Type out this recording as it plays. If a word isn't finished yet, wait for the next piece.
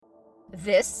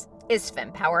This is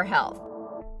FemPower Health.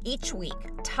 Each week,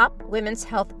 top women's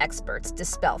health experts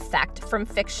dispel fact from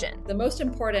fiction. The most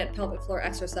important pelvic floor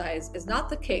exercise is not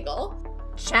the Kegel.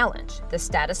 Challenge the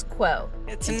status quo.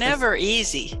 It's never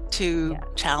easy to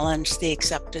challenge the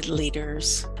accepted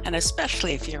leaders, and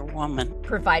especially if you're a woman.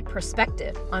 Provide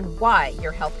perspective on why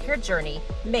your healthcare journey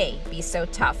may be so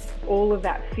tough. All of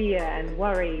that fear and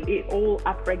worry, it all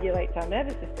upregulates our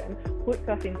nervous system, puts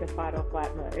us into fight or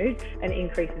flight mode, and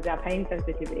increases our pain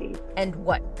sensitivity. And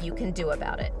what you can do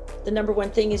about it. The number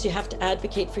one thing is you have to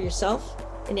advocate for yourself,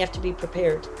 and you have to be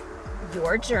prepared.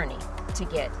 Your journey to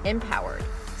get empowered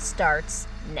starts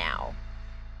now.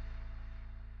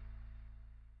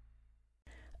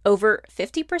 Over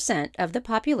 50% of the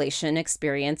population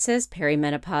experiences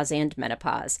perimenopause and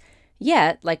menopause.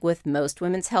 Yet, like with most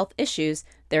women's health issues,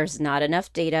 there's not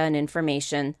enough data and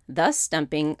information, thus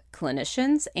stumping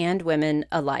clinicians and women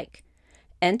alike.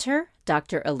 Enter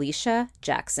Dr. Alicia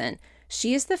Jackson.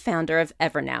 She is the founder of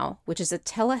Evernow, which is a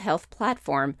telehealth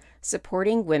platform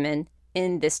supporting women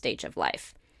in this stage of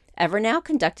life. Evernow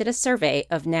conducted a survey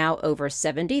of now over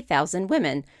 70,000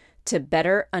 women to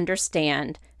better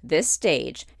understand this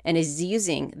stage and is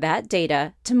using that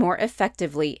data to more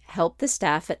effectively help the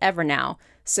staff at Evernow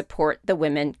support the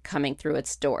women coming through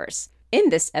its doors. In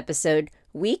this episode,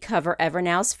 we cover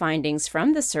Evernow's findings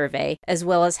from the survey, as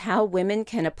well as how women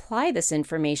can apply this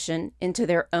information into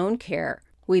their own care.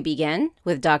 We begin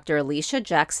with Dr. Alicia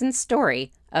Jackson's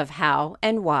story of how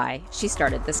and why she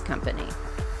started this company.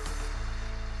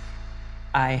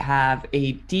 I have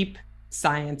a deep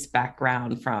science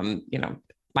background from,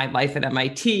 my life at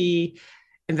MIT,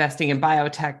 investing in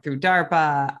biotech through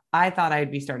DARPA. I thought I'd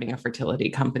be starting a fertility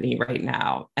company right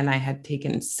now. And I had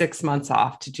taken 6 months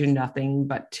off to do nothing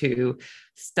but to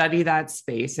study that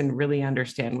space and really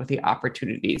understand what the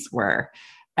opportunities were.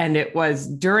 And it was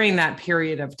during that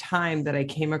period of time that I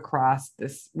came across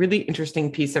this really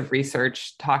interesting piece of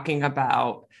research talking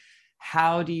about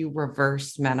how do you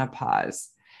reverse menopause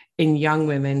in young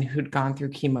women who'd gone through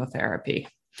chemotherapy.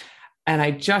 And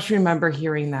I just remember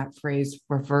hearing that phrase,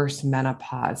 reverse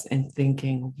menopause, and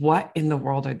thinking, what in the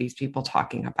world are these people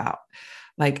talking about?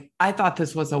 Like, I thought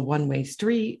this was a one-way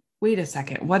street. Wait a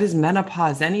second, what is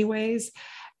menopause anyways?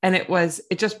 And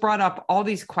it just brought up all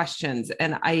these questions.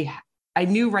 And I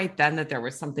knew right then that there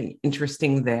was something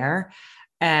interesting there,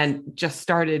 and just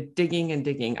started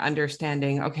digging,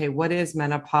 understanding, okay, what is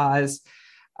menopause?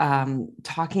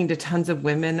 Talking to tons of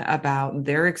women about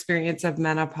their experience of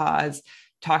menopause,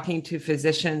 talking to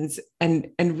physicians,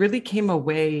 and really came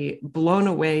blown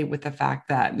away with the fact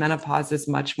that menopause is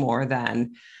much more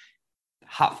than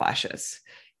hot flashes.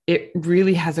 It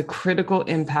really has a critical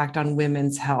impact on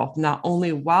women's health, not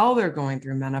only while they're going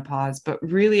through menopause, but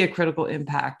really a critical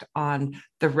impact on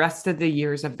the rest of the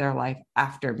years of their life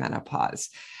after menopause.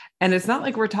 And it's not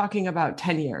like we're talking about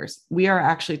 10 years. We are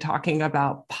actually talking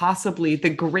about possibly the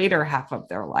greater half of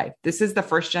their life. This is the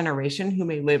first generation who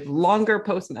may live longer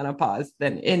post-menopause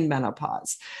than in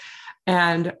menopause.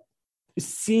 And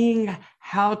seeing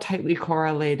how tightly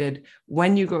correlated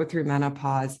when you go through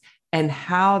menopause and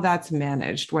how that's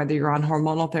managed, whether you're on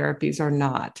hormonal therapies or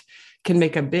not, can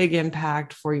make a big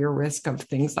impact for your risk of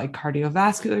things like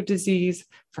cardiovascular disease,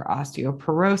 for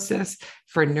osteoporosis,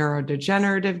 for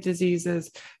neurodegenerative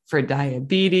diseases, for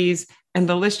diabetes, and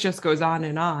the list just goes on.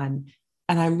 And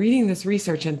I'm reading this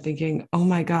research and thinking, oh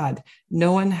my God,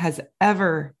 no one has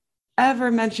ever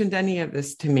mentioned any of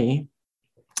this to me.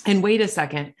 And wait a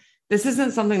second, this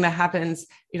isn't something that happens,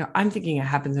 I'm thinking it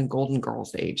happens in Golden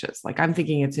Girls ages. Like, I'm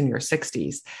thinking it's in your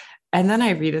 60s. And then I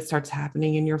read it starts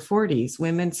happening in your 40s.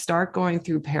 Women start going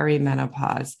through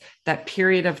perimenopause, that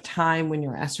period of time when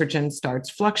your estrogen starts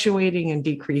fluctuating and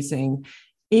decreasing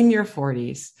in your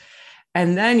 40s.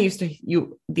 And then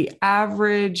the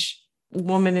average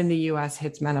woman in the US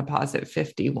hits menopause at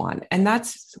 51. And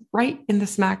that's right in the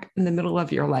smack in the middle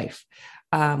of your life,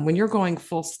 when you're going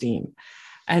full steam.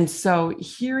 And so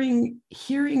hearing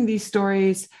these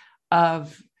stories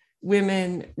of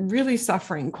women really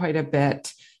suffering quite a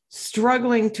bit,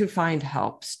 struggling to find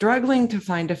help, struggling to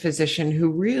find a physician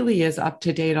who really is up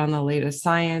to date on the latest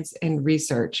science and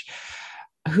research,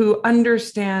 who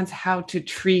understands how to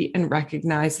treat and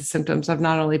recognize the symptoms of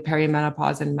not only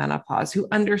perimenopause and menopause, who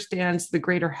understands the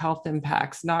greater health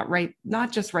impacts,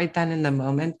 not just right then in the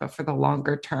moment, but for the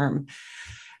longer term.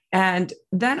 And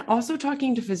then also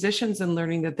talking to physicians and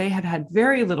learning that they had had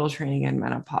very little training in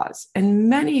menopause, and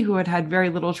many who had had very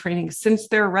little training since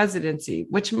their residency,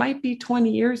 which might be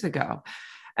 20 years ago.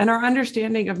 And our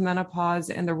understanding of menopause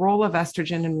and the role of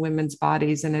estrogen in women's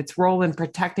bodies and its role in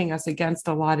protecting us against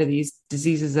a lot of these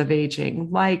diseases of aging,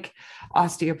 like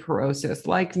osteoporosis,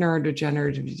 like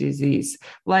neurodegenerative disease,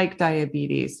 like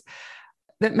diabetes,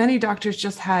 that many doctors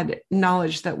just had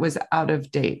knowledge that was out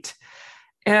of date.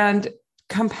 And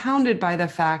compounded by the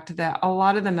fact that a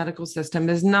lot of the medical system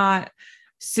is not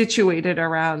situated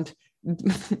around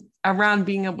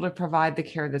being able to provide the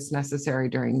care that's necessary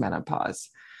during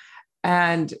menopause.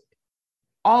 And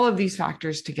all of these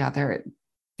factors together,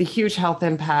 the huge health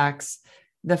impacts,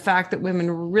 the fact that women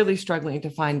were really struggling to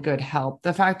find good help,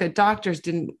 the fact that doctors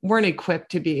weren't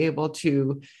equipped to be able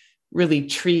to really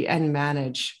treat and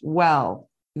manage well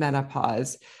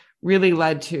menopause, really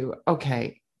led to,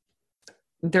 okay,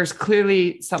 there's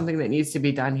clearly something that needs to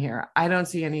be done here. I don't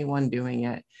see anyone doing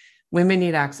it. Women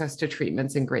need access to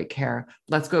treatments and great care.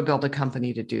 Let's go build a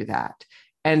company to do that.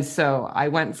 And so I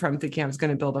went from thinking I was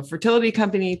going to build a fertility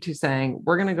company to saying,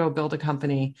 we're going to go build a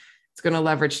company. It's going to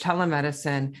leverage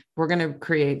telemedicine. We're going to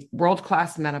create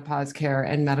world-class menopause care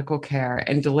and medical care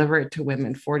and deliver it to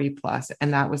women 40 plus.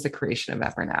 And that was the creation of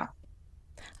Evernow.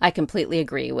 I completely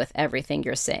agree with everything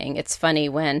you're saying. It's funny,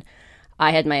 when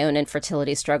I had my own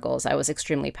infertility struggles, I was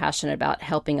extremely passionate about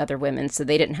helping other women so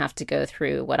they didn't have to go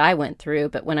through what I went through.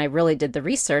 But when I really did the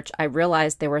research, I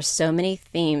realized there were so many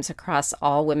themes across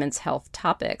all women's health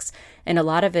topics. And a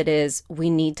lot of it is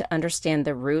we need to understand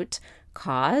the root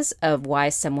cause of why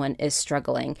someone is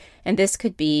struggling. And this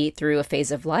could be through a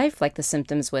phase of life, like the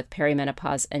symptoms with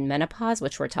perimenopause and menopause,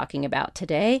 which we're talking about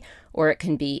today, or it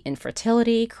can be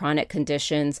infertility, chronic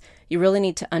conditions. You really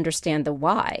need to understand the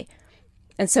why.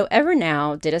 And so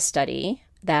Evernow did a study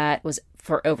that was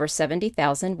for over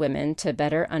 70,000 women to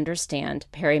better understand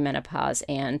perimenopause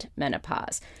and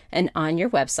menopause. And on your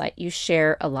website, you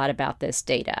share a lot about this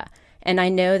data. And I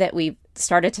know that we've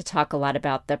started to talk a lot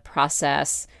about the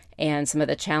process and some of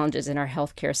the challenges in our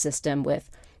healthcare system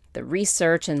with the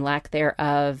research and lack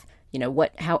thereof,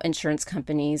 how insurance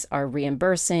companies are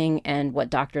reimbursing and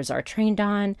what doctors are trained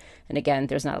on. And again,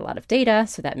 there's not a lot of data,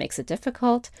 so that makes it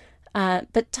difficult.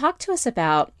 But talk to us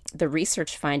about the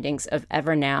research findings of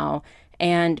Evernow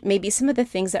and maybe some of the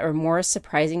things that are more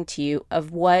surprising to you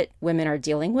of what women are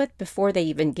dealing with before they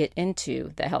even get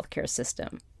into the healthcare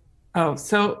system. Oh,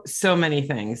 so many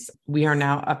things. We are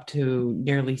now up to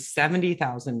nearly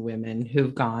 70,000 women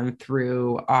who've gone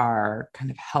through our kind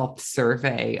of health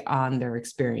survey on their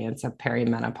experience of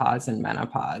perimenopause and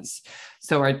menopause.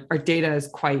 So our data is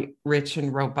quite rich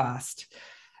and robust.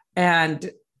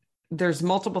 And there's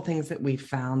multiple things that we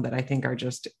found that I think are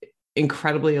just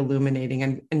incredibly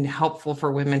illuminating and helpful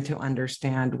for women to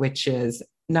understand, which is,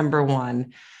 number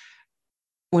one,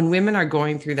 when women are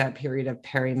going through that period of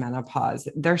perimenopause,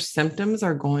 their symptoms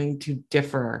are going to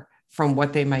differ from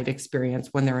what they might experience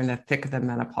when they're in the thick of the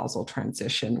menopausal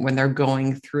transition, when they're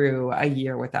going through a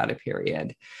year without a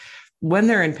period. When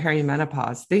they're in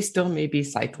perimenopause, they still may be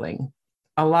cycling.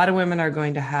 A lot of women are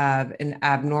going to have an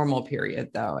abnormal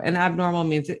period, though. And abnormal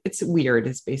means it's weird,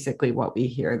 is basically what we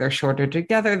hear. They're shorter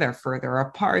together, they're further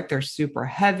apart, they're super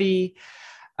heavy.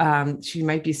 She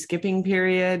might be skipping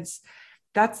periods.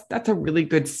 That's a really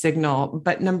good signal.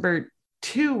 But number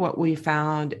two, what we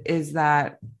found is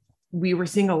that we were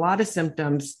seeing a lot of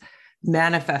symptoms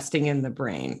manifesting in the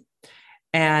brain.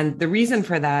 And the reason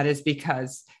for that is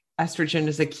because estrogen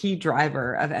is a key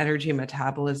driver of energy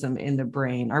metabolism in the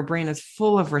brain. Our brain is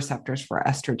full of receptors for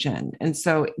estrogen. And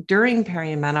so during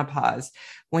perimenopause,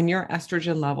 when your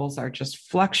estrogen levels are just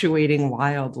fluctuating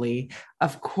wildly,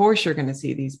 of course, you're going to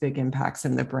see these big impacts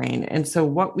in the brain. And so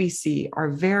what we see are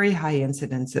very high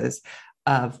incidences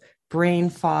of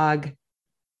brain fog,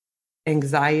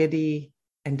 anxiety,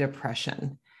 and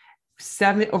depression.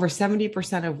 Over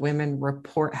 70% of women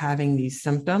report having these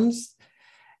symptoms,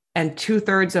 and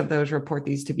 2/3 of those report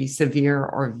these to be severe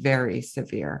or very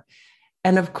severe.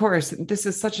 And of course, this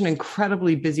is such an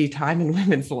incredibly busy time in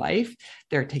women's life.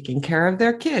 They're taking care of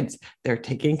their kids. They're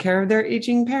taking care of their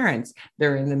aging parents.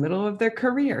 They're in the middle of their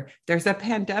career. There's a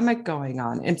pandemic going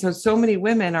on. And so many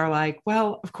women are like,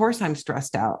 well, of course I'm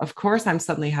stressed out. Of course I'm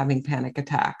suddenly having panic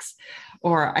attacks,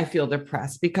 or I feel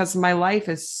depressed because my life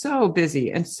is so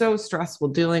busy and so stressful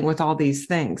dealing with all these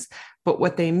things. But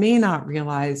what they may not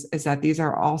realize is that these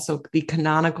are also the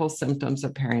canonical symptoms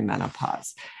of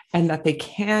perimenopause, and that they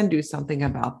can do something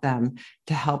about them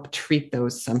to help treat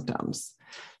those symptoms.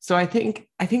 So I think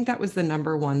that was the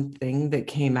number one thing that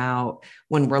came out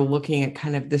when we're looking at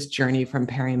kind of this journey from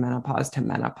perimenopause to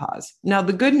menopause. Now,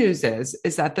 the good news is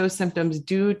that those symptoms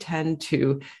do tend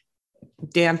to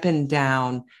dampen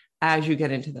down as you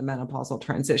get into the menopausal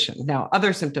transition. Now,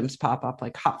 other symptoms pop up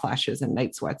like hot flashes and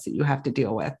night sweats that you have to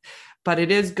deal with. But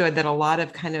it is good that a lot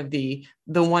of kind of the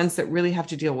ones that really have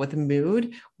to deal with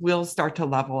mood will start to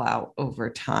level out over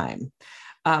time.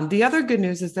 The other good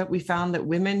news is that we found that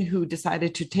women who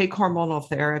decided to take hormonal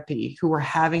therapy, who were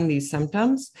having these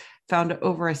symptoms, found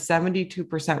over a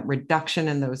 72% reduction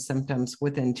in those symptoms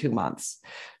within 2 months.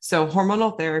 So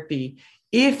hormonal therapy,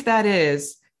 if it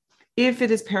is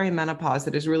perimenopause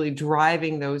that is really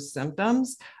driving those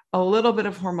symptoms, a little bit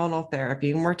of hormonal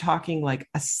therapy, and we're talking like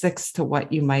a sixth to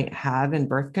what you might have in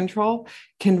birth control,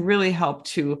 can really help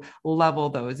to level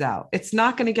those out. It's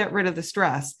not going to get rid of the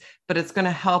stress, but it's going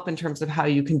to help in terms of how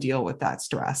you can deal with that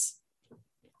stress.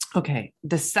 Okay,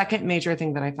 the second major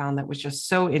thing that I found that was just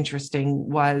so interesting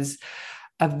was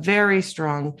a very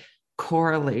strong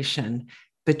correlation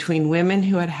between women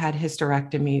who had had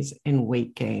hysterectomies and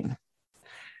weight gain.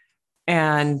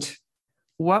 And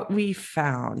what we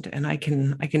found, and I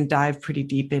can dive pretty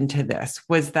deep into this,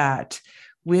 was that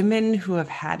women who have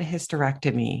had a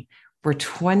hysterectomy were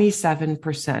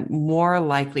 27% more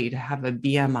likely to have a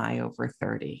BMI over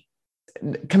 30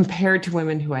 compared to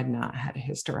women who had not had a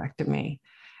hysterectomy.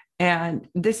 And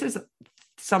this is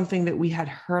something that we had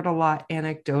heard a lot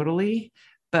anecdotally,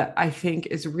 but I think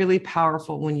is really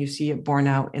powerful when you see it borne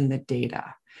out in the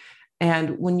data.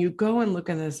 And when you go and look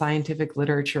in the scientific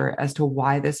literature as to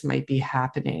why this might be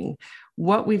happening,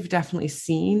 what we've definitely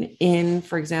seen in,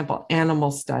 for example,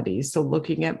 animal studies, so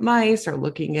looking at mice or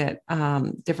looking at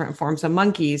different forms of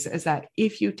monkeys, is that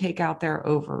if you take out their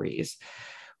ovaries,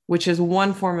 which is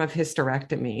one form of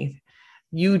hysterectomy,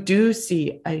 you do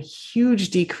see a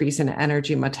huge decrease in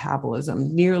energy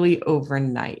metabolism nearly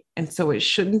overnight. And so it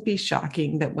shouldn't be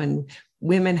shocking that when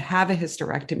women have a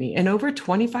hysterectomy, and over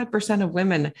 25% of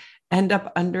women end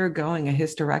up undergoing a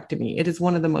hysterectomy. It is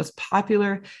one of the most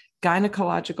popular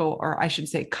gynecological, or I should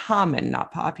say common,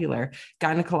 not popular,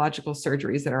 gynecological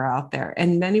surgeries that are out there.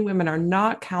 And many women are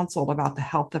not counseled about the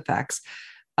health effects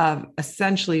of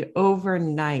essentially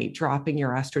overnight dropping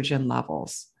your estrogen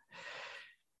levels.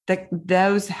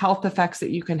 Those health effects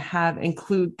that you can have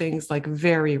include things like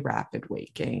very rapid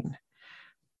weight gain.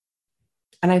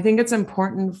 And I think it's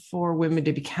important for women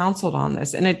to be counseled on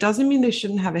this. And it doesn't mean they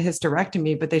shouldn't have a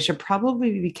hysterectomy, but they should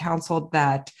probably be counseled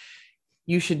that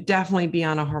you should definitely be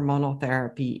on a hormonal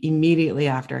therapy immediately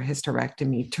after a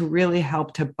hysterectomy to really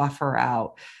help to buffer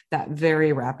out that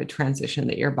very rapid transition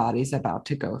that your body's about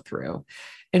to go through.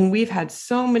 And we've had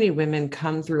so many women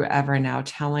come through Evernow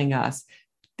telling us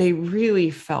they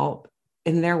really felt,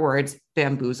 in their words,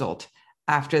 bamboozled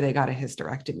after they got a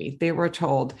hysterectomy. They were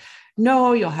told,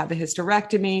 no, you'll have a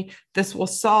hysterectomy. This will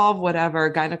solve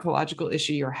whatever gynecological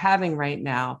issue you're having right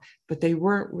now. But they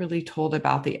weren't really told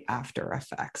about the after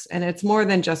effects. And it's more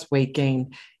than just weight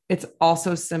gain. It's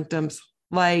also symptoms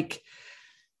like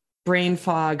brain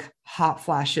fog, hot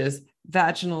flashes,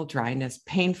 vaginal dryness,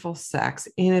 painful sex,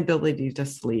 inability to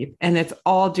sleep. And it's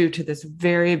all due to this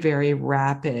very, very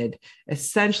rapid,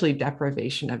 essentially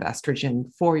deprivation of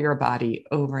estrogen for your body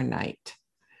overnight.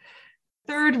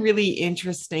 Third really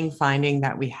interesting finding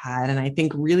that we had, and I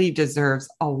think really deserves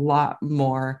a lot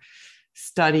more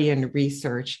study and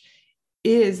research,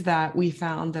 is that we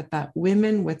found that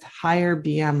women with higher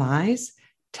BMIs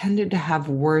tended to have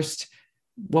worse,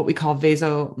 what we call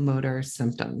vasomotor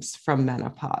symptoms from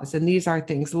menopause. And these are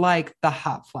things like the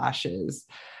hot flashes,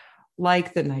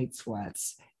 like the night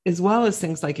sweats, as well as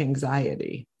things like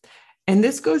anxiety. And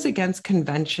this goes against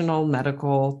conventional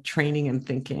medical training and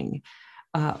thinking.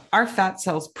 Our fat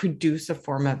cells produce a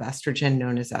form of estrogen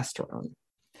known as estrone.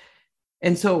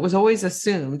 And so it was always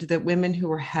assumed that women who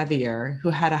were heavier, who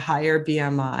had a higher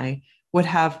BMI, would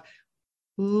have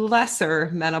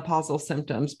lesser menopausal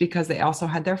symptoms because they also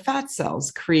had their fat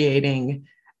cells creating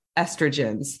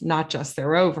estrogens, not just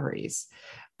their ovaries.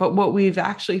 But what we've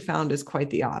actually found is quite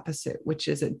the opposite, which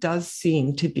is it does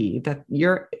seem to be that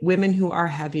your women who are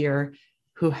heavier,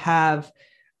 who have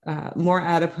more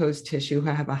adipose tissue, who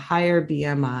have a higher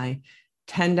BMI,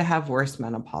 tend to have worse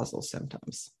menopausal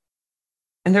symptoms.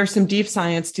 And there's some deep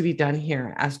science to be done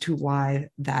here as to why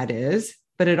that is,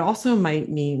 but it also might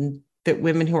mean that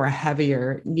women who are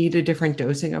heavier need a different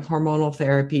dosing of hormonal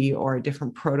therapy or a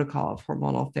different protocol of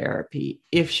hormonal therapy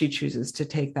if she chooses to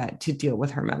take that to deal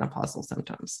with her menopausal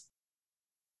symptoms.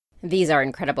 These are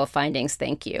incredible findings,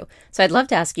 thank you. So I'd love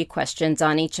to ask you questions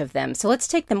on each of them. So let's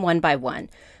take them one by one.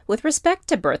 With respect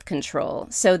to birth control,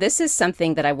 so this is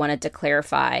something that I wanted to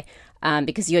clarify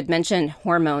because you had mentioned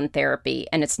hormone therapy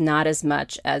and it's not as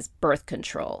much as birth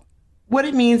control. What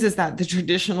it means is that the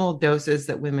traditional doses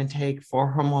that women take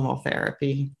for hormonal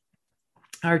therapy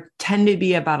tend to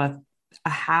be about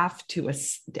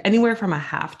anywhere from a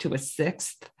half to a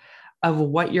sixth of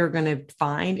what you're going to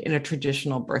find in a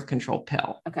traditional birth control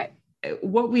pill. Okay.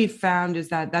 What we found is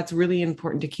that that's really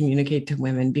important to communicate to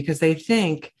women, because I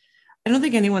don't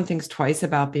think anyone thinks twice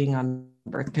about being on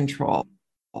birth control.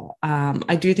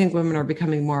 I do think women are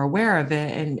becoming more aware of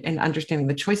it and understanding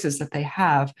the choices that they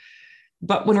have.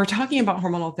 But when we're talking about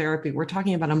hormonal therapy, we're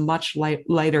talking about a much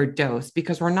lighter dose,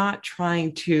 because we're not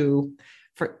trying to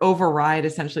override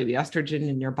essentially the estrogen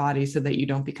in your body so that you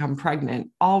don't become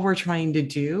pregnant. All we're trying to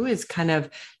do is kind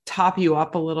of top you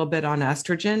up a little bit on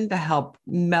estrogen to help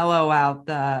mellow out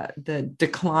the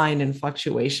decline and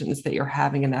fluctuations that you're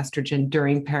having in estrogen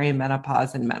during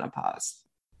perimenopause and menopause.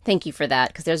 Thank you for that,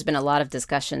 because there's been a lot of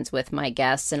discussions with my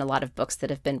guests and a lot of books that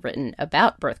have been written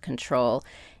about birth control.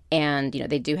 And,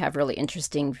 they do have really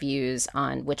interesting views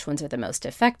on which ones are the most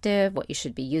effective, what you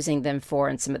should be using them for,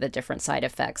 and some of the different side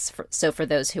effects. So for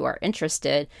those who are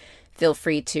interested, feel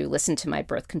free to listen to my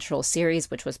birth control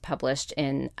series, which was published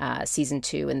in season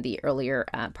 2 in the earlier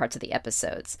parts of the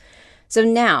episodes. So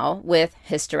now, with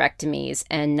hysterectomies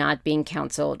and not being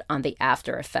counseled on the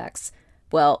after effects,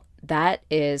 well, that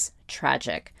is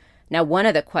tragic. Now, one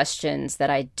of the questions that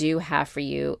I do have for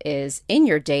you is, in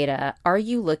your data, are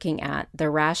you looking at the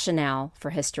rationale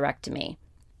for hysterectomy?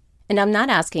 And I'm not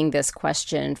asking this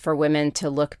question for women to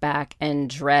look back and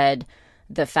dread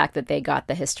the fact that they got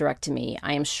the hysterectomy.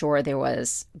 I am sure there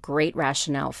was great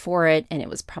rationale for it, and it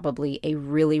was probably a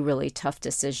really, really tough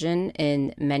decision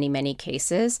in many, many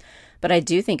cases. But I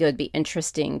do think it would be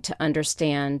interesting to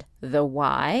understand the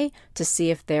why, to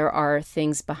see if there are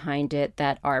things behind it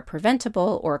that are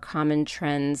preventable or common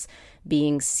trends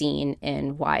being seen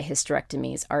in why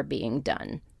hysterectomies are being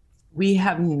done. We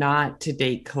have not to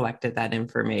date collected that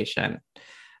information,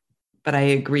 but I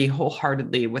agree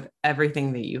wholeheartedly with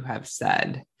everything that you have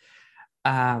said.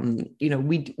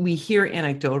 We hear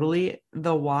anecdotally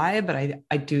the why, but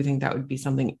I do think that would be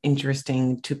something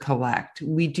interesting to collect.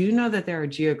 We do know that there are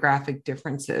geographic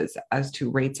differences as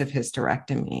to rates of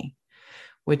hysterectomy,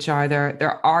 which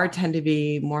are tend to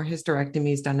be more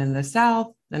hysterectomies done in the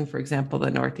South than, for example, the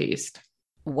Northeast.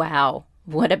 Wow.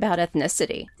 What about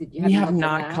ethnicity? We have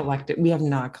not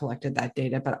collected that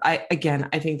data, but I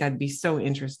think that'd be so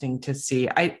interesting to see.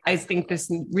 I think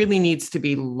this really needs to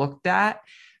be looked at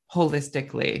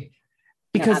holistically,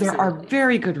 because there are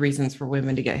very good reasons for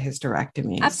women to get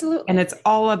hysterectomies. Absolutely. And it's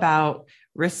all about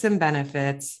risks and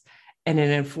benefits and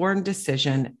an informed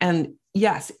decision. And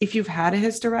yes, if you've had a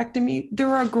hysterectomy,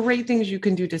 there are great things you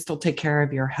can do to still take care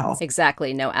of your health.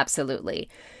 Exactly. No, absolutely.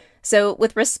 So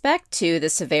with respect to the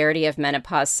severity of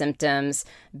menopause symptoms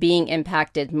being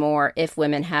impacted more if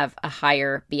women have a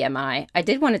higher BMI, I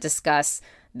did want to discuss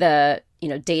the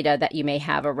data that you may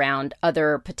have around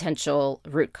other potential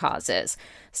root causes.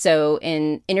 So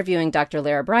in interviewing Dr.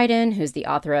 Lara Briden, who's the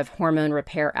author of Hormone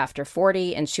Repair After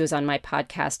 40, and she was on my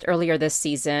podcast earlier this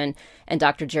season, and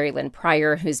Dr. Jerry Lynn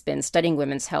Pryor, who's been studying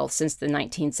women's health since the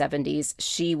 1970s,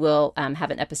 she will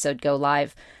have an episode go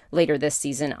live later this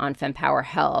season on FemPower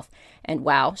Health. And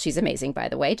wow, she's amazing, by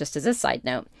the way, just as a side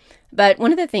note. But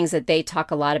one of the things that they talk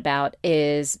a lot about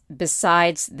is,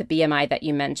 besides the BMI that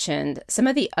you mentioned, some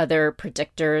of the other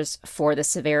predictors for the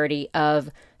severity of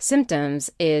symptoms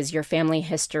is your family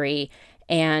history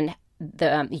and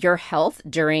your health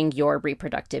during your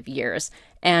reproductive years.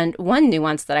 And one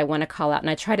nuance that I want to call out, and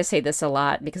I try to say this a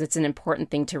lot because it's an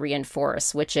important thing to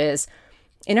reinforce, which is,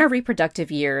 in our reproductive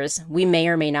years, we may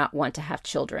or may not want to have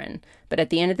children. But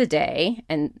at the end of the day,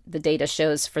 and the data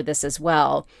shows for this as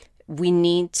well, we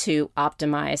need to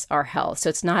optimize our health. So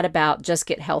it's not about just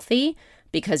get healthy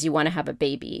because you want to have a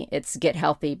baby. It's get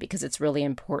healthy because it's really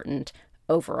important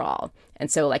overall. And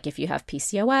so like if you have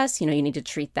PCOS, you need to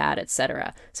treat that,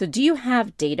 etc. So do you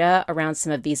have data around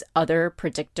some of these other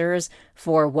predictors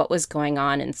for what was going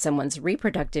on in someone's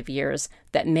reproductive years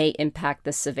that may impact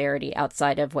the severity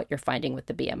outside of what you're finding with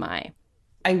the BMI?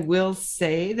 I will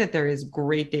say that there is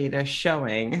great data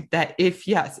showing that if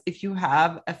you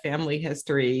have a family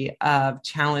history of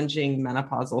challenging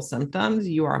menopausal symptoms,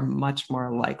 you are much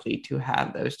more likely to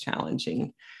have those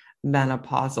challenging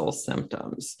menopausal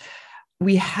symptoms.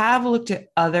 We have looked at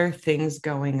other things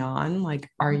going on, like,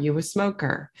 are you a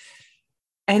smoker?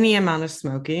 Any amount of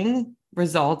smoking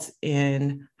results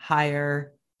in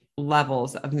higher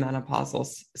levels of menopausal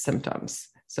symptoms.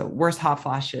 So worse hot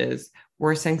flashes,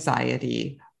 worse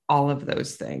anxiety, all of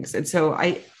those things. And so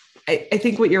I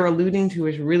think what you're alluding to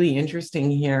is really interesting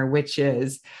here, which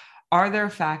is, are there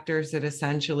factors that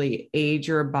essentially age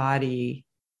your body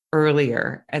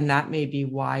earlier? And that may be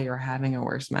why you're having a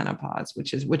worse menopause,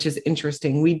 which is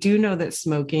interesting. We do know that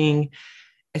smoking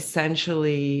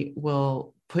essentially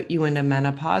will put you into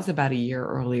menopause about a year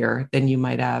earlier than you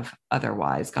might have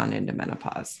otherwise gone into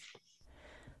menopause.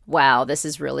 Wow, this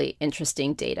is really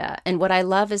interesting data. And what I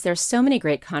love is there's so many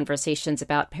great conversations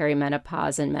about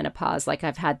perimenopause and menopause. Like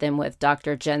I've had them with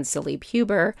Dr. Jen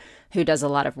Salib-Huber, who does a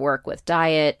lot of work with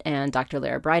diet, and Dr.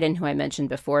 Lara Briden, who I mentioned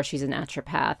before, she's a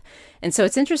naturopath. And so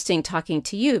it's interesting talking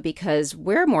to you because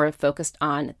we're more focused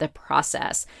on the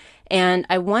process. And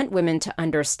I want women to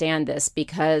understand this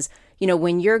because, you know,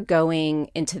 when you're going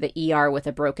into the ER with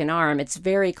a broken arm, it's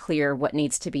very clear what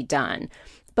needs to be done.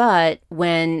 But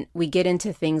when we get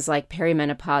into things like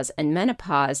perimenopause and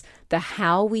menopause, the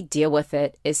how we deal with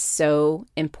it is so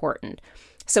important.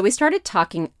 So we started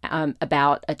talking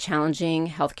about a challenging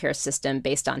healthcare system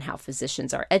based on how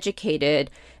physicians are educated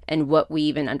and what we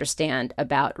even understand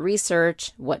about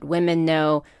research, what women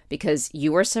know, because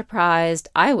you were surprised,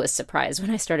 I was surprised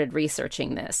when I started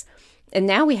researching this. And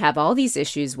now we have all these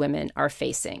issues women are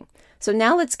facing. So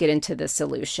now let's get into the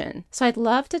solution. So I'd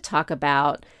love to talk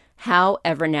about how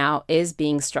Evernow is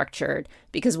being structured,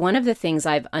 because one of the things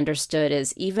I've understood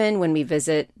is even when we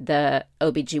visit the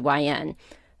OBGYN,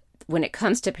 when it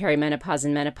comes to perimenopause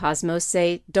and menopause, most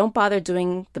say don't bother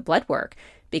doing the blood work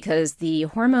because the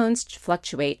hormones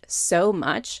fluctuate so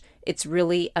much. It's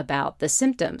really about the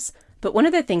symptoms. But one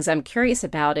of the things I'm curious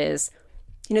about is,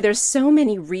 you know, there's so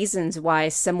many reasons why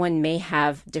someone may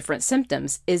have different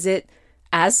symptoms. Is it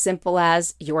as simple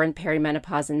as you're in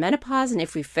perimenopause and menopause, and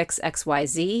if we fix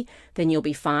XYZ, then you'll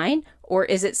be fine? Or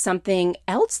is it something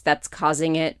else that's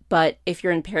causing it, but if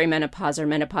you're in perimenopause or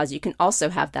menopause, you can also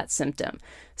have that symptom?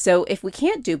 So if we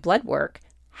can't do blood work,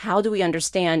 how do we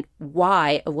understand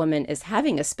why a woman is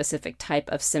having a specific type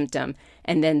of symptom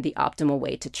and then the optimal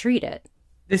way to treat it?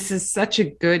 This is such a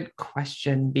good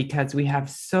question because we have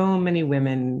so many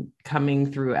women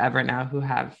coming through Evernow who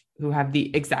have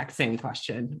the exact same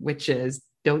question, which is,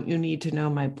 don't you need to know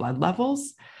my blood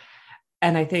levels?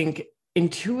 And I think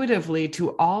intuitively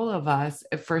to all of us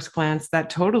at first glance, that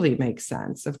totally makes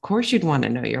sense. Of course, you'd want to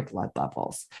know your blood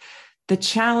levels. The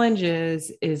challenge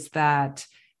is that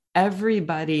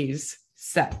everybody's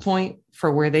set point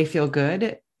for where they feel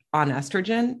good on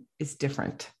estrogen is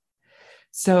different.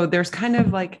 So there's kind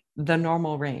of like the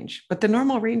normal range, but the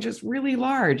normal range is really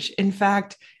large. In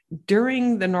fact,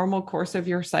 during the normal course of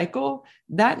your cycle,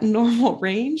 that normal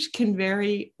range can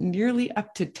vary nearly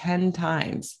up to 10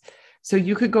 times. So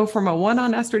you could go from a 1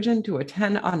 on estrogen to a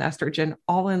 10 on estrogen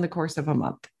all in the course of a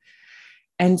month.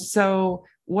 And so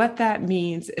what that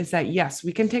means is that, yes,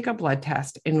 we can take a blood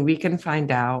test and we can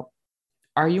find out,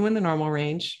 are you in the normal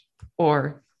range?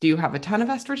 Or do you have a ton of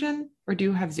estrogen? Or do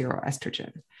you have 0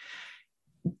 estrogen?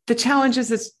 The challenge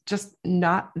is it's just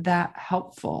not that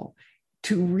helpful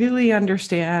to really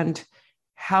understand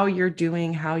how you're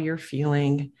doing, how you're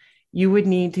feeling. You would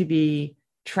need to be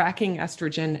tracking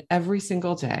estrogen every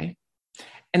single day,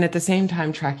 and at the same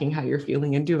time tracking how you're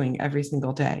feeling and doing every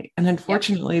single day. And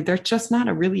unfortunately, there's just not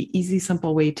a really easy,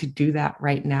 simple way to do that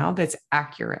right now that's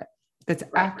accurate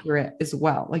as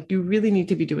well. Like you really need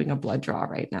to be doing a blood draw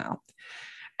right now.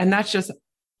 And that's just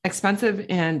expensive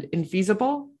and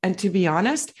infeasible. And to be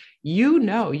honest, you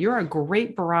know, you're a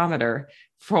great barometer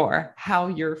for how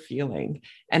you're feeling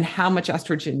and how much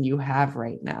estrogen you have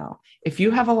right now. If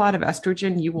you have a lot of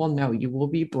estrogen, you will know you will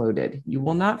be bloated. You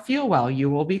will not feel well.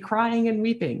 You will be crying and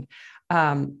weeping.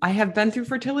 I have been through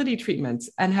fertility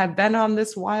treatments and have been on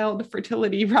this wild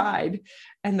fertility ride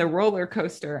and the roller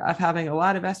coaster of having a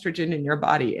lot of estrogen in your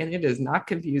body. And it is not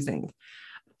confusing.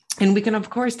 And we can, of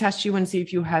course, test you and see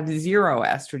if you have 0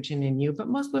 estrogen in you, but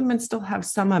most women still have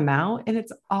some amount, and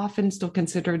it's often still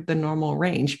considered the normal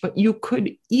range. But you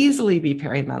could easily be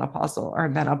perimenopausal or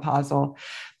menopausal,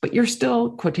 but you're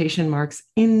still, quotation marks,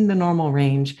 in the normal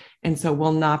range, and so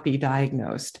will not be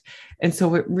diagnosed. And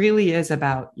so it really is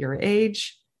about your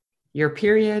age, your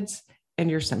periods,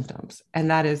 and your symptoms. And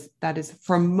that is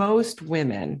for most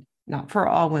women, not for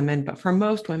all women, but for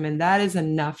most women, that is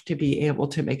enough to be able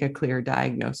to make a clear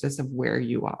diagnosis of where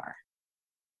you are.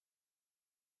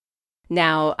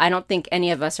 Now, I don't think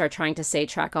any of us are trying to say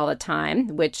track all the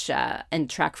time, and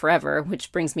track forever,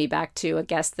 which brings me back to a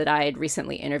guest that I had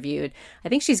recently interviewed. I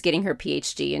think she's getting her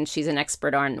PhD and she's an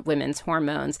expert on women's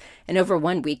hormones. And over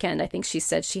one weekend, I think she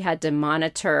said she had to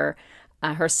monitor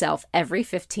herself every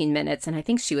 15 minutes. And I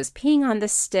think she was peeing on the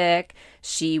stick.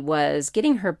 She was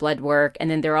getting her blood work. And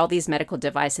then there are all these medical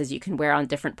devices you can wear on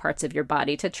different parts of your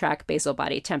body to track basal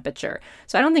body temperature.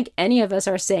 So I don't think any of us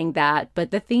are saying that,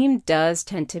 but the theme does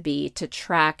tend to be to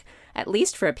track, at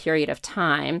least for a period of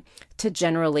time, to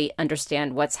generally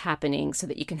understand what's happening so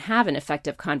that you can have an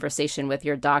effective conversation with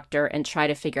your doctor and try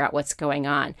to figure out what's going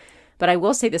on. But I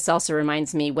will say this also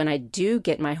reminds me, when I do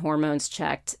get my hormones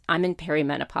checked, I'm in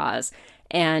perimenopause.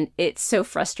 And it's so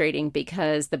frustrating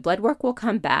because the blood work will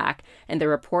come back and the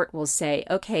report will say,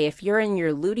 okay, if you're in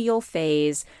your luteal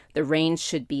phase, the range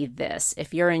should be this.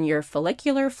 If you're in your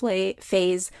follicular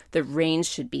phase, the range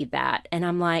should be that. And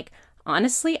I'm like,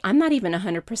 honestly, I'm not even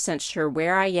 100% sure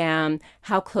where I am,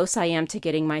 how close I am to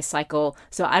getting my cycle.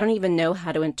 So I don't even know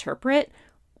how to interpret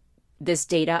this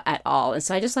data at all. And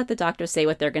so I just let the doctors say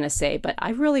what they're going to say, but I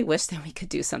really wish that we could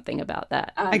do something about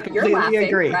that. I completely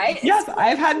agree. Right? Yes,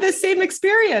 I've had the same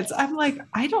experience. I'm like,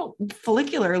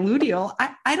 follicular luteal,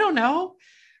 I don't know.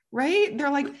 Right? They're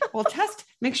like, well,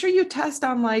 make sure you test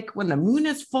on like when the moon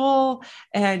is full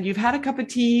and you've had a cup of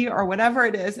tea or whatever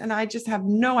it is. And I just have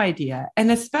no idea.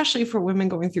 And especially for women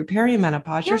going through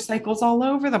perimenopause, your cycle's all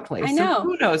over the place. I know. So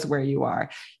who knows where you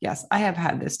are? Yes, I have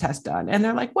had this test done. And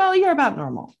they're like, well, you're about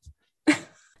normal.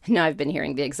 No, I've been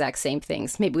hearing the exact same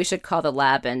things. Maybe we should call the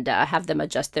lab and have them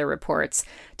adjust their reports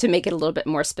to make it a little bit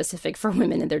more specific for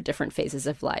women in their different phases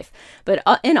of life. But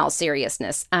in all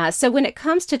seriousness, so when it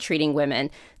comes to treating women,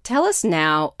 tell us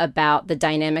now about the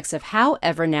dynamics of how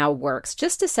Evernow works,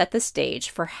 just to set the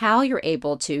stage for how you're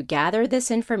able to gather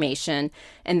this information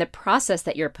and the process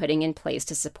that you're putting in place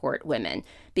to support women.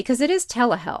 Because it is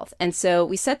telehealth. And so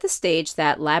we set the stage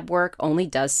that lab work only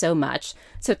does so much.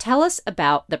 So tell us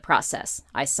about the process.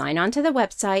 I sign on to the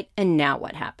website, and now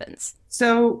what happens?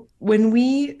 So when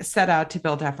we set out to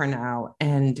build Evernow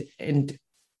and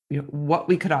what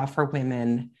we could offer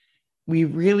women, we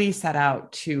really set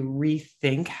out to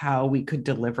rethink how we could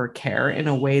deliver care in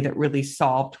a way that really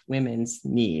solved women's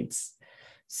needs.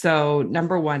 So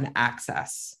number one,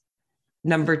 access.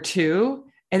 Number two,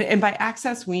 and by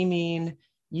access, we mean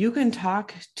you can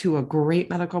talk to a great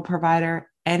medical provider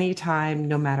anytime,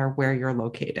 no matter where you're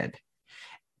located.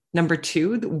 Number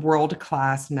two, the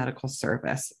world-class medical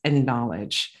service and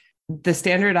knowledge. The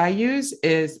standard I use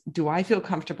is, do I feel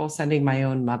comfortable sending my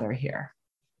own mother here?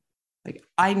 Like,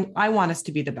 I want us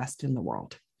to be the best in the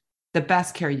world, the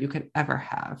best care you could ever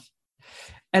have.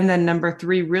 And then number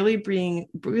three, really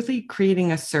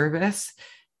creating a service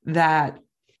that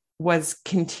was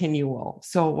continual.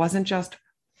 So it wasn't just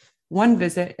one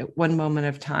visit at one moment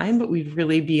of time, but we'd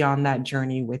really be on that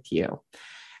journey with you.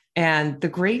 And the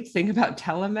great thing about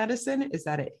telemedicine is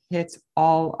that it hits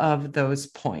all of those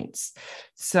points.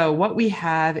 So what we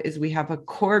have is we have a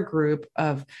core group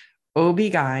of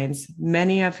OB-GYNs,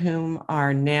 many of whom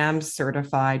are NAMS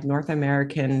certified, North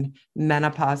American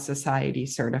Menopause Society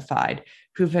certified,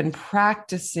 who've been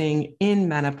practicing in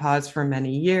menopause for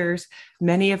many years,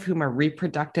 many of whom are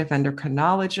reproductive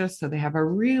endocrinologists, so they have a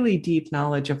really deep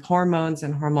knowledge of hormones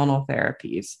and hormonal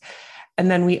therapies.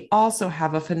 And then we also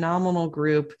have a phenomenal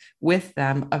group with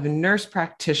them of nurse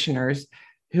practitioners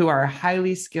who are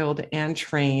highly skilled and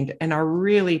trained and are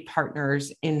really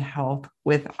partners in health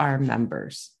with our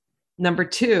members. Number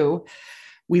two,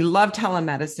 we love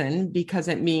telemedicine because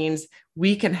it means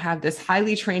we can have this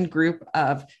highly trained group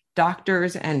of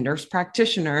doctors and nurse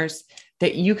practitioners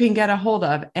that you can get a hold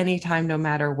of anytime, no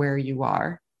matter where you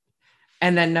are.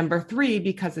 And then number three,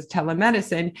 because it's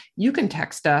telemedicine, you can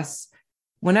text us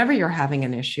whenever you're having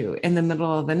an issue in the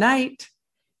middle of the night,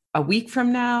 a week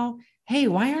from now. Hey,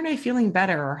 why aren't I feeling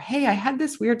better? Or, hey, I had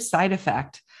this weird side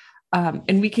effect.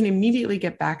 And we can immediately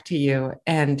get back to you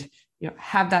and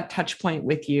have that touch point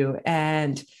with you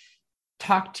and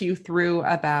talk to you through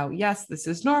about, yes, this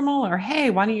is normal, or,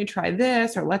 hey, why don't you try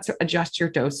this? Or let's adjust your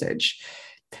dosage.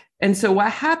 And so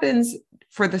what happens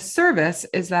for the service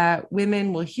is that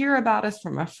women will hear about us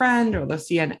from a friend, or they'll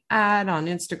see an ad on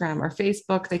Instagram or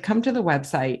Facebook. They come to the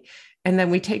website, and then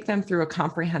we take them through a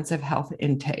comprehensive health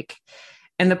intake.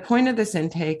 And the point of this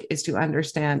intake is to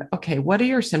understand, okay, what are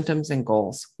your symptoms and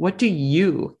goals? What do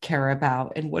you care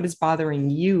about? And what is bothering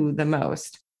you the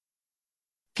most?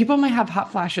 People might have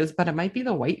hot flashes, but it might be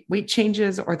the weight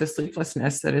changes or the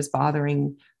sleeplessness that is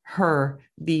bothering her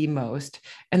the most.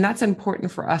 And that's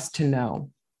important for us to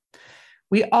know.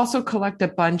 We also collect a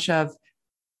bunch of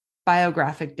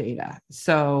biographic data.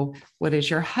 So what is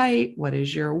your height? What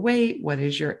is your weight? What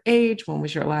is your age? When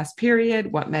was your last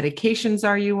period? What medications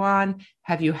are you on?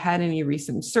 Have you had any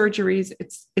recent surgeries?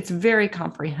 It's very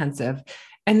comprehensive.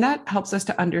 And that helps us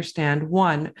to understand,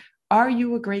 one, are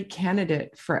you a great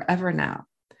candidate for Evernow?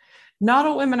 Not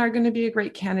all women are going to be a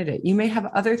great candidate. You may have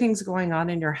other things going on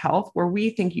in your health where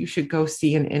we think you should go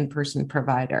see an in-person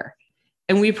provider.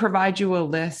 And we provide you a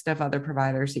list of other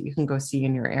providers that you can go see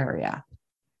in your area.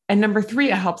 And number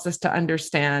three, it helps us to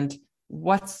understand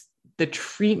what's the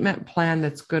treatment plan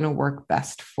that's going to work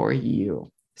best for you.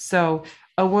 So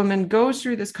a woman goes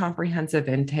through this comprehensive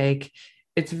intake,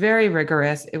 It's very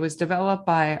rigorous. It was developed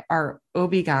by our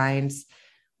OB-GYNs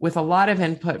with a lot of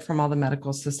input from all the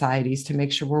medical societies to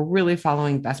make sure we're really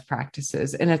following best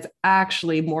practices. And it's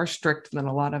actually more strict than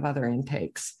a lot of other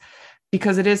intakes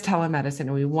because it is telemedicine.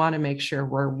 And we want to make sure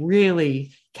we're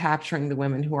really capturing the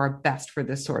women who are best for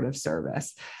this sort of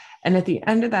service. And at the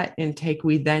end of that intake,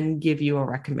 we then give you a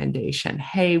recommendation.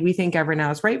 Hey, we think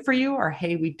Evernow is right for you, or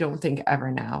hey, we don't think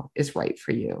Evernow is right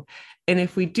for you. And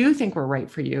if we do think we're right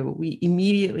for you, we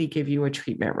immediately give you a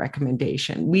treatment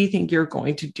recommendation. We think you're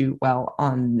going to do well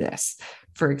on this.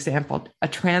 For example, a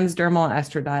transdermal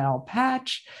estradiol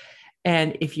patch.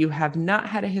 And if you have not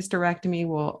had a hysterectomy,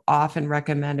 we'll often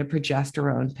recommend a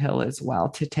progesterone pill as well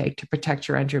to take to protect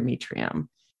your endometrium.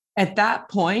 At that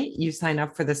point, you sign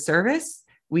up for the service.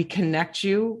 We connect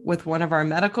you with one of our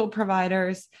medical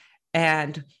providers,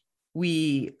 and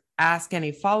we ask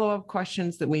any follow-up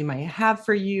questions that we might have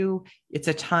for you. It's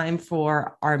a time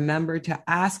for our member to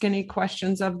ask any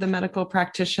questions of the medical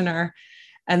practitioner.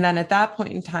 And then at that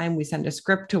point in time, we send a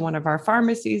script to one of our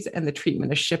pharmacies and the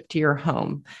treatment is shipped to your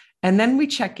home. And then we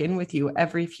check in with you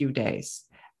every few days,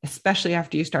 especially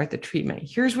after you start the treatment.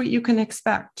 Here's what you can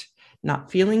expect.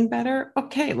 Not feeling better?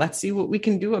 Okay, let's see what we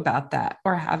can do about that.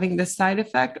 Or having this side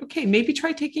effect? Okay, maybe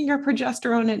try taking your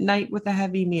progesterone at night with a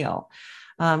heavy meal.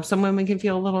 Some women can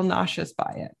feel a little nauseous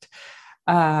by it.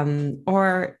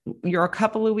 Or you're a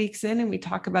couple of weeks in and we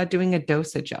talk about doing a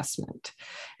dose adjustment.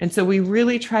 And so we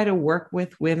really try to work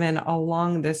with women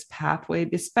along this pathway,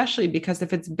 especially because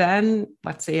if it's been,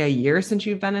 let's say, a year since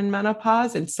you've been in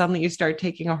menopause and suddenly you start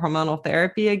taking a hormonal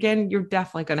therapy again, you're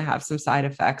definitely going to have some side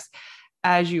effects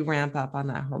as you ramp up on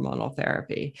that hormonal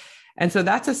therapy. And so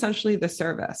that's essentially the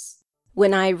service.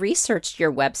 When I researched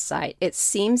your website, it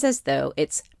seems as though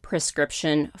it's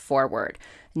prescription forward,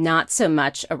 not so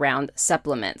much around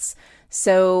supplements.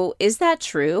 So is that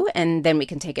true? And then we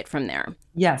can take it from there.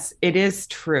 Yes, it is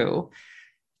true.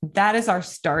 That is our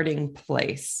starting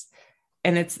place.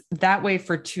 And it's that way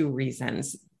for two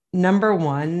reasons. Number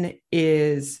one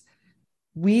is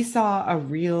we saw a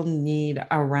real need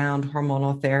around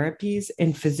hormonal therapies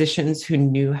in physicians who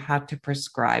knew how to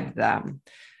prescribe them.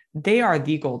 They are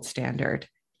the gold standard.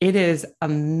 It is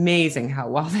amazing how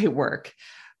well they work.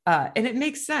 And it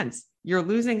makes sense. You're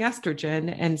losing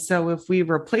estrogen. And so if we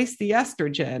replace the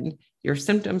estrogen, your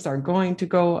symptoms are going to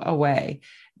go away.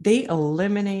 They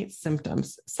eliminate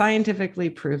symptoms, scientifically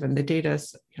proven. The data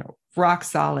is, rock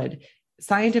solid,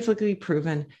 scientifically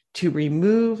proven to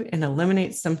remove and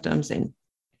eliminate symptoms in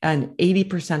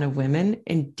 80% of women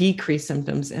and decrease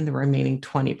symptoms in the remaining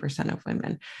 20% of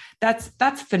women.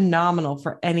 That's phenomenal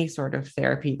for any sort of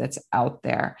therapy that's out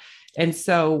there. And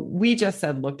so we just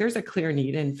said, look, there's a clear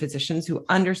need in physicians who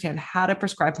understand how to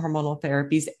prescribe hormonal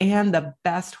therapies and the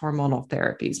best hormonal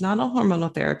therapies. Not all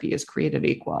hormonal therapy is created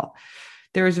equal.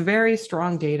 There is very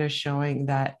strong data showing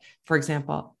that, for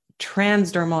example,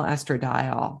 transdermal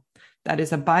estradiol, that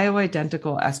is a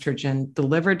bioidentical estrogen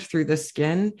delivered through the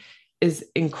skin, is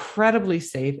incredibly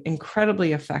safe,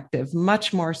 incredibly effective,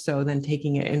 much more so than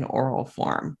taking it in oral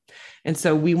form. And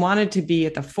so we wanted to be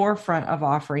at the forefront of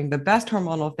offering the best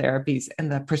hormonal therapies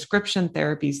and the prescription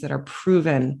therapies that are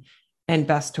proven and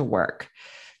best to work.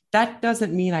 That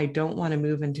doesn't mean I don't want to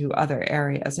move into other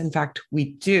areas. In fact, we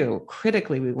do.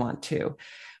 Critically, we want to.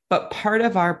 But part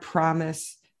of our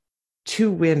promise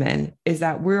to women is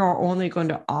that we are only going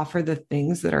to offer the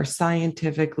things that are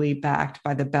scientifically backed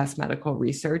by the best medical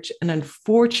research. And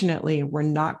unfortunately, we're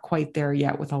not quite there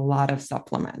yet with a lot of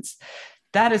supplements.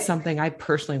 That is something I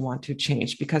personally want to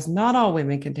change because not all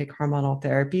women can take hormonal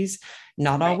therapies.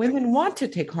 Not all women want to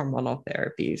take hormonal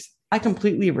therapies. I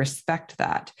completely respect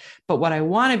that. But what I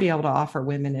want to be able to offer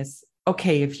women is,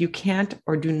 okay, if you can't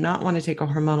or do not want to take a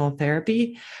hormonal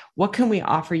therapy, what can we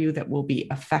offer you that will be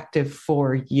effective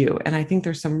for you? And I think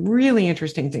there's some really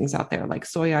interesting things out there like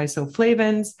soy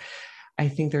isoflavones. I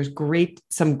think there's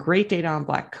some great data on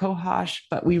black cohosh,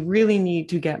 but we really need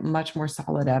to get much more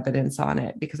solid evidence on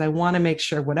it because I want to make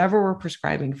sure whatever we're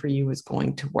prescribing for you is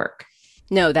going to work.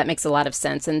 No, that makes a lot of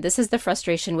sense. And this is the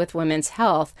frustration with women's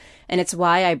health. And it's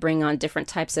why I bring on different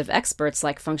types of experts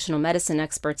like functional medicine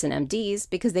experts and MDs,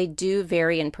 because they do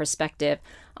vary in perspective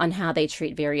on how they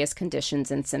treat various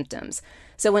conditions and symptoms.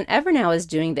 So when Evernow is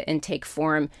doing the intake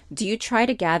form, do you try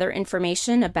to gather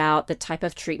information about the type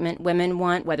of treatment women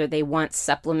want, whether they want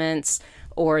supplements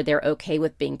or they're okay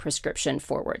with being prescription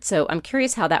forward? So I'm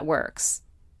curious how that works.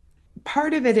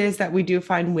 Part of it is that we do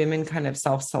find women kind of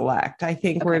self-select. I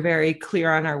think we're very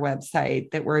clear on our website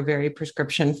that we're very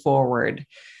prescription forward.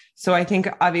 So I think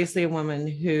obviously a woman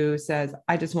who says,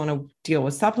 I just want to deal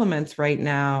with supplements right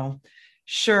now,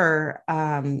 sure.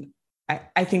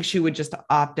 I think she would just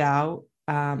opt out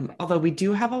Although we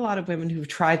do have a lot of women who've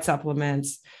tried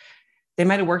supplements, they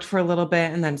might have worked for a little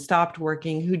bit and then stopped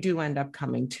working, who do end up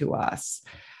coming to us.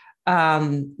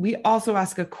 We also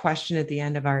ask a question at the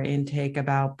end of our intake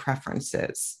about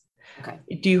preferences. Okay.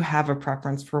 Do you have a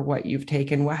preference for what you've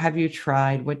taken? What have you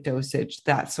tried? What dosage?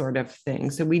 That sort of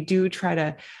thing. So we do try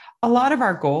to, a lot of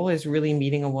our goal is really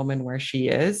meeting a woman where she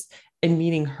is and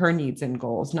meeting her needs and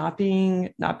goals, not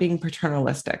being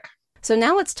paternalistic. So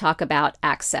now let's talk about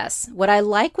access. What I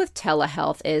like with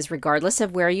telehealth is regardless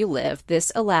of where you live,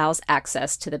 this allows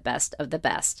access to the best of the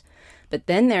best. But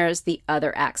then there's the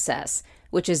other access,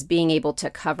 which is being able to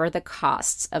cover the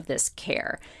costs of this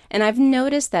care. And I've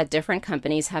noticed that different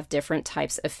companies have different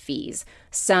types of fees.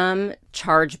 Some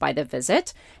charge by the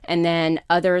visit, and then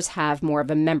others have more of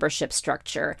a membership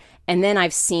structure. And then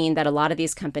I've seen that a lot of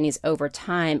these companies over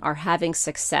time are having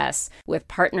success with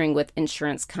partnering with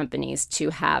insurance companies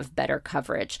to have better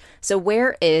coverage. So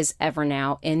where is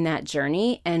Evernow in that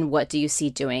journey, and what do you see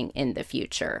doing in the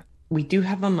future? We do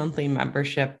have a monthly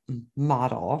membership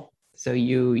model. So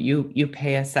you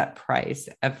pay a set price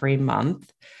every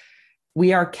month.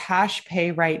 We are cash pay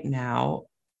right now,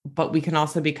 but we can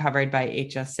also be covered by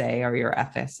HSA or your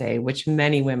FSA, which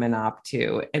many women opt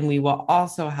to. And we will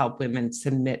also help women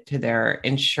submit to their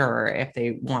insurer if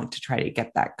they want to try to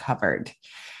get that covered.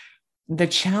 The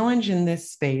challenge in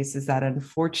this space is that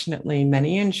unfortunately,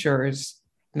 many insurers,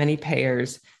 many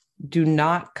payers do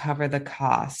not cover the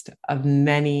cost of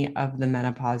many of the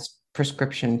menopause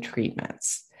prescription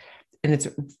treatments. And it's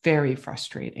very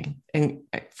frustrating. And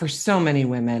for so many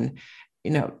women,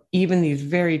 even these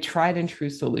very tried and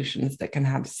true solutions that can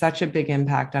have such a big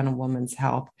impact on a woman's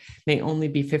health may only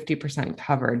be 50%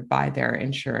 covered by their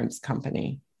insurance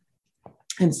company.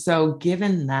 And so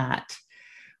given that,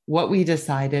 what we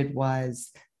decided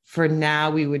was for now,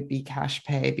 we would be cash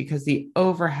pay because the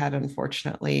overhead,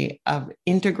 unfortunately, of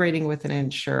integrating with an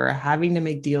insurer, having to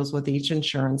make deals with each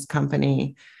insurance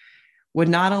company would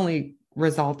not only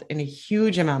result in a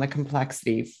huge amount of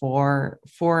complexity for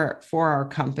our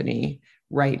company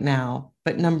right now,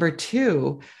 but number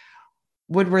two,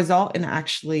 would result in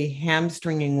actually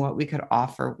hamstringing what we could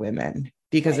offer women.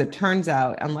 Because it turns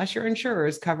out, unless your insurer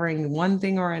is covering one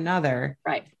thing or another,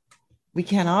 right, we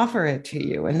can't offer it to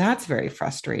you. And that's very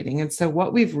frustrating. And so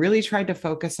what we've really tried to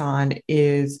focus on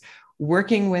is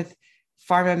working with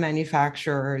pharma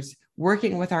manufacturers,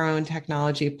 working with our own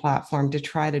technology platform to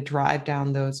try to drive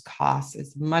down those costs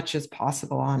as much as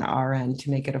possible on our end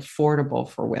to make it affordable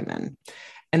for women.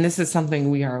 And this is something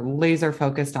we are laser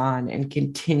focused on and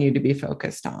continue to be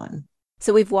focused on.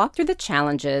 So we've walked through the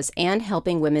challenges and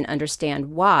helping women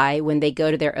understand why, when they go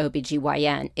to their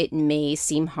OBGYN, it may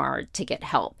seem hard to get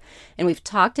help. And we've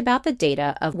talked about the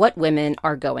data of what women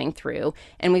are going through,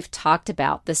 and we've talked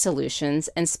about the solutions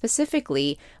and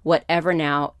specifically what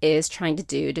Evernow is trying to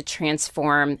do to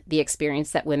transform the experience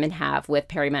that women have with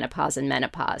perimenopause and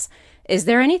menopause. Is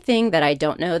there anything that I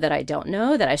don't know that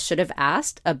I should have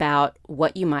asked about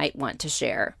what you might want to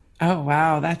share? Oh,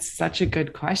 wow. That's such a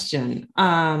good question.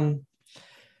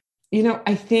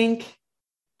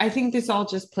 I think this all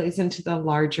just plays into the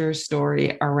larger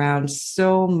story around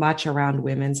so much around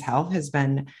women's health has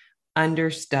been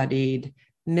understudied,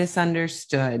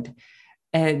 misunderstood,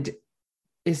 and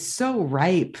is so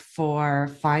ripe for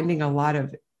finding a lot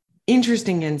of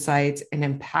interesting insights and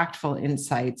impactful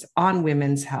insights on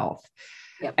women's health.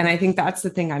 Yep. And I think that's the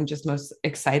thing I'm just most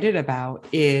excited about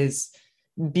is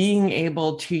being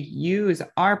able to use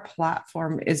our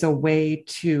platform as a way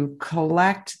to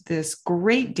collect this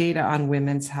great data on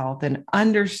women's health and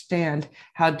understand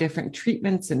how different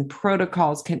treatments and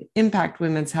protocols can impact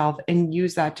women's health and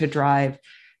use that to drive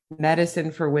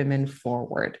medicine for women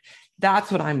forward. That's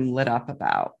what I'm lit up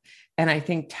about. And I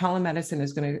think telemedicine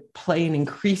is going to play an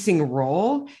increasing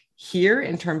role here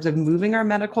in terms of moving our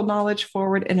medical knowledge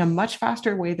forward in a much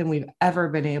faster way than we've ever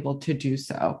been able to do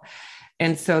so.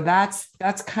 And so that's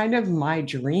kind of my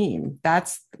dream.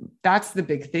 That's the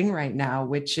big thing right now,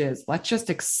 which is let's just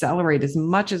accelerate as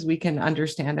much as we can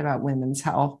understand about women's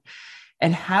health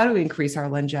and how to increase our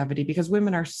longevity, because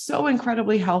women are so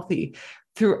incredibly healthy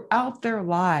throughout their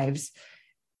lives.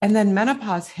 And then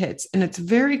menopause hits, and it's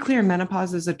very clear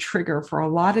menopause is a trigger for a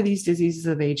lot of these diseases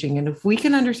of aging. And if we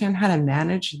can understand how to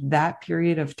manage that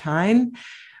period of time,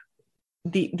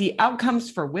 the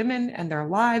outcomes for women and their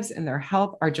lives and their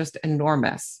health are just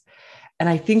enormous. And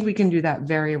I think we can do that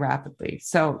very rapidly.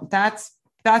 So that's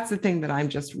the thing that I'm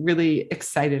just really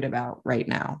excited about right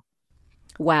now.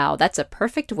 Wow, that's a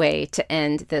perfect way to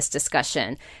end this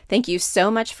discussion. Thank you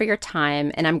so much for your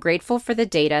time, and I'm grateful for the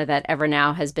data that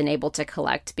Evernow has been able to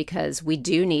collect, because we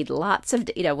do need lots of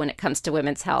data when it comes to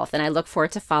women's health, and I look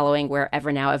forward to following where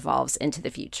Evernow evolves into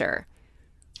the future.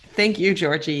 Thank you,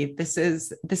 Georgie. This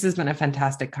has been a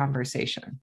fantastic conversation.